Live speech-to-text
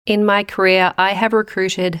In my career, I have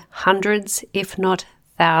recruited hundreds, if not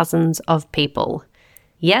thousands of people.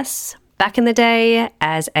 Yes, back in the day,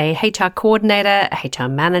 as a HR coordinator, a HR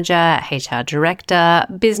manager, a HR director,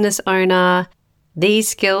 business owner, these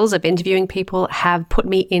skills of interviewing people have put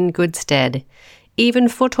me in good stead, even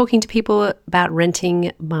for talking to people about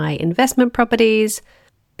renting my investment properties.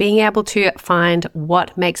 Being able to find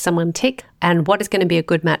what makes someone tick and what is going to be a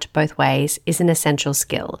good match both ways is an essential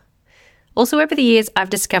skill. Also, over the years, I've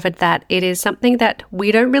discovered that it is something that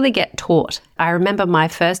we don't really get taught. I remember my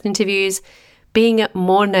first interviews being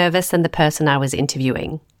more nervous than the person I was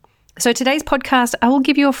interviewing. So today's podcast, I will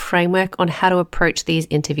give you a framework on how to approach these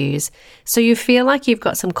interviews so you feel like you've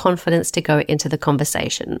got some confidence to go into the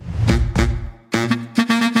conversation.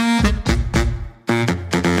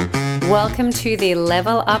 Welcome to the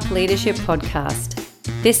Level Up Leadership Podcast.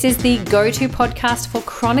 This is the go-to podcast for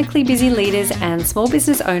chronically busy leaders and small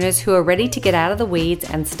business owners who are ready to get out of the weeds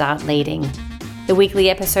and start leading. The weekly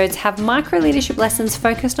episodes have micro-leadership lessons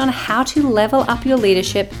focused on how to level up your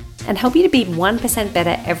leadership and help you to be 1%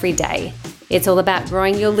 better every day. It's all about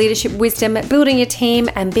growing your leadership wisdom, building your team,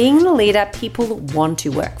 and being the leader people want to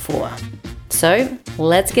work for. So,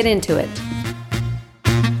 let's get into it.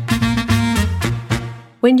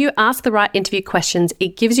 When you ask the right interview questions,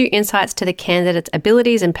 it gives you insights to the candidate's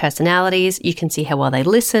abilities and personalities. You can see how well they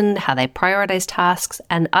listen, how they prioritize tasks,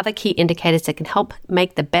 and other key indicators that can help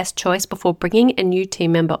make the best choice before bringing a new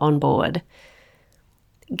team member on board.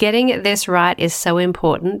 Getting this right is so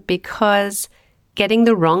important because getting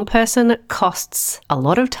the wrong person costs a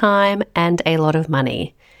lot of time and a lot of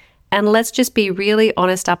money. And let's just be really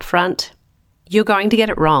honest up front, you're going to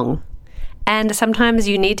get it wrong. And sometimes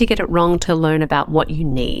you need to get it wrong to learn about what you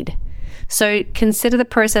need. So consider the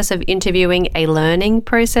process of interviewing a learning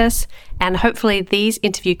process, and hopefully these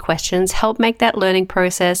interview questions help make that learning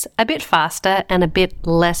process a bit faster and a bit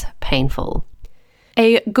less painful.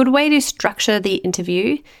 A good way to structure the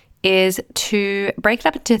interview is to break it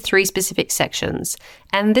up into 3 specific sections.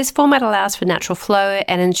 And this format allows for natural flow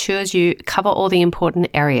and ensures you cover all the important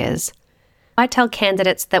areas. I tell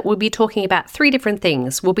candidates that we'll be talking about 3 different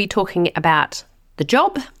things. We'll be talking about the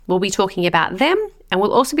job, we'll be talking about them, and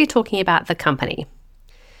we'll also be talking about the company.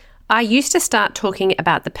 I used to start talking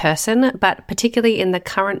about the person, but particularly in the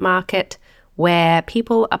current market where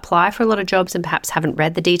people apply for a lot of jobs and perhaps haven't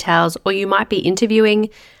read the details, or you might be interviewing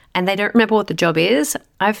and they don't remember what the job is,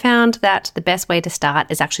 I've found that the best way to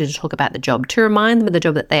start is actually to talk about the job, to remind them of the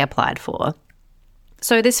job that they applied for.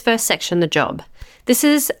 So this first section, the job. This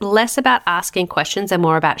is less about asking questions and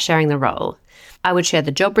more about sharing the role. I would share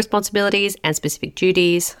the job responsibilities and specific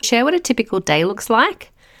duties, share what a typical day looks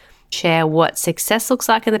like, share what success looks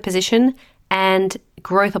like in the position, and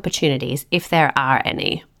growth opportunities, if there are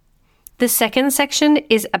any. The second section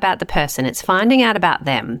is about the person. It's finding out about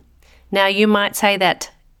them. Now, you might say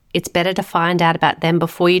that it's better to find out about them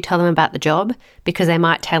before you tell them about the job because they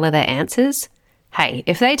might tailor their answers. Hey,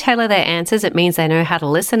 if they tailor their answers, it means they know how to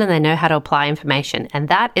listen and they know how to apply information. And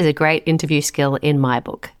that is a great interview skill in my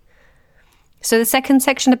book. So the second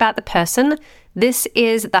section about the person, this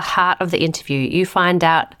is the heart of the interview. You find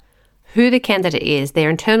out who the candidate is, their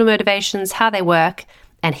internal motivations, how they work,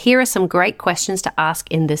 and here are some great questions to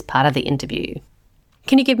ask in this part of the interview.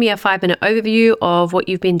 Can you give me a 5-minute overview of what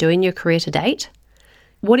you've been doing in your career to date?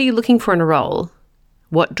 What are you looking for in a role?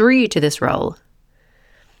 What drew you to this role?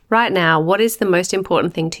 Right now, what is the most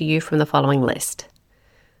important thing to you from the following list?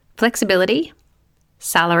 Flexibility,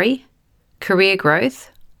 salary, career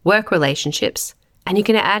growth, work relationships, and you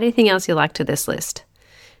can add anything else you like to this list.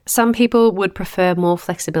 Some people would prefer more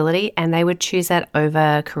flexibility and they would choose that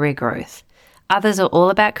over career growth. Others are all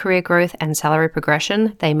about career growth and salary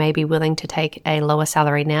progression. They may be willing to take a lower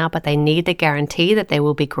salary now, but they need the guarantee that there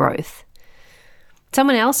will be growth.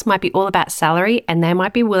 Someone else might be all about salary and they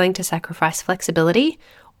might be willing to sacrifice flexibility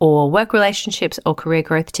or work relationships or career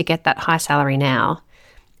growth to get that high salary now.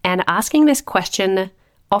 And asking this question,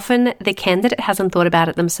 often the candidate hasn't thought about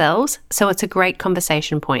it themselves, so it's a great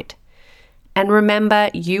conversation point. And remember,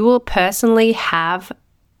 you will personally have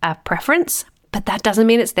a preference, but that doesn't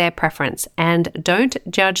mean it's their preference, and don't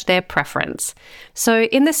judge their preference. So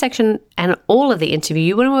in this section and all of the interview,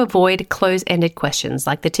 you want to avoid close-ended questions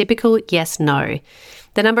like the typical yes, no.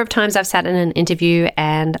 The number of times I've sat in an interview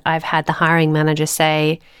and I've had the hiring manager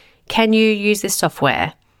say, can you use this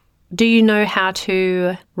software? Do you know how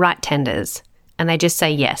to write tenders? And they just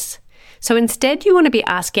say yes. So instead, you want to be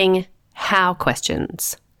asking how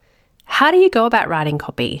questions. How do you go about writing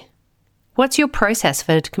copy? What's your process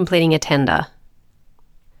for completing a tender?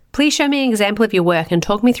 Please show me an example of your work and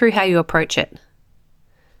talk me through how you approach it.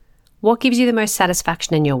 What gives you the most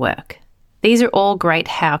satisfaction in your work? These are all great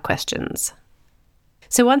how questions.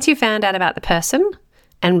 So once you found out about the person,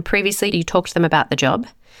 and previously you talked to them about the job,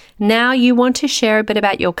 now you want to share a bit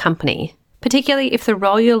about your company, particularly if the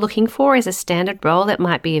role you're looking for is a standard role that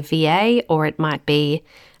might be a VA, or it might be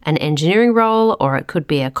an engineering role, or it could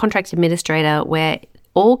be a contract administrator, where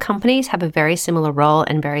all companies have a very similar role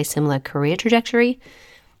and very similar career trajectory.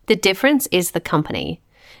 The difference is the company.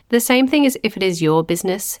 The same thing as if it is your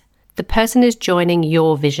business, the person is joining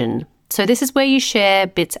your vision. So this is where you share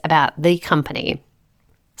bits about the company.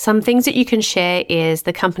 Some things that you can share is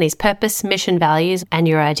the company's purpose, mission, values, and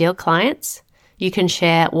your ideal clients. You can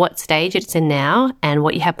share what stage it's in now and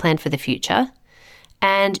what you have planned for the future.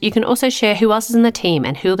 And you can also share who else is in the team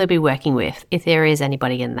and who they'll be working with, if there is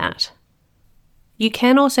anybody in that. You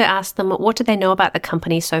can also ask them, what do they know about the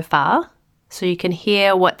company so far? So you can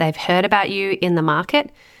hear what they've heard about you in the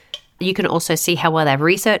market. You can also see how well they've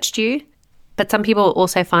researched you. But some people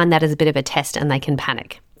also find that as a bit of a test and they can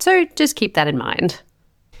panic. So just keep that in mind.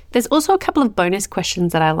 There's also a couple of bonus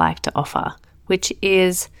questions that I like to offer, which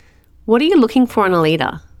is, what are you looking for in a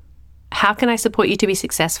leader? How can I support you to be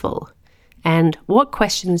successful? And what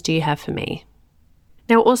questions do you have for me?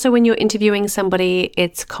 Now, also when you're interviewing somebody,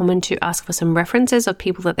 it's common to ask for some references of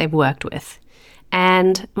people that they've worked with.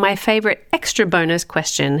 And my favorite extra bonus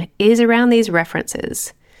question is around these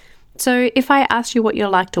references. So if I ask you what you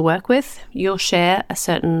like to work with, you'll share a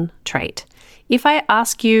certain trait. If I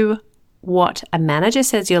ask you what a manager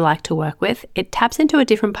says you like to work with, it taps into a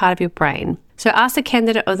different part of your brain. So ask the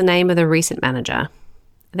candidate of the name of the recent manager.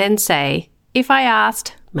 Then say, if I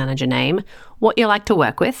asked, manager name, what you like to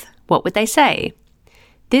work with, what would they say?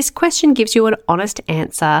 This question gives you an honest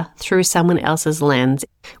answer through someone else's lens.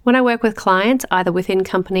 When I work with clients, either within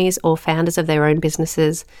companies or founders of their own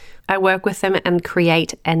businesses, I work with them and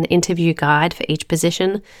create an interview guide for each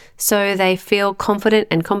position so they feel confident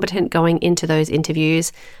and competent going into those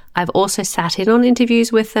interviews. I've also sat in on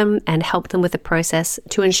interviews with them and helped them with the process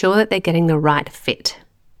to ensure that they're getting the right fit.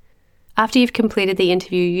 After you've completed the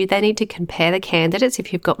interview, you then need to compare the candidates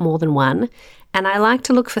if you've got more than one. And I like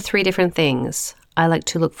to look for 3 different things. I like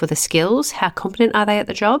to look for the skills. How competent are they at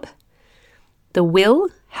the job? The will.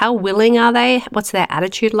 How willing are they? What's their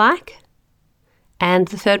attitude like? And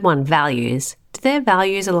the third one, values. Do their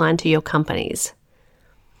values align to your company's?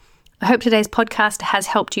 I hope today's podcast has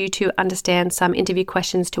helped you to understand some interview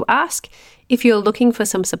questions to ask. If you're looking for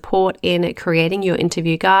some support in creating your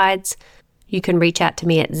interview guides, you can reach out to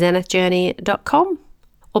me at zenithjourney.com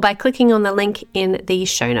or by clicking on the link in the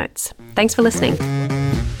show notes. Thanks for listening.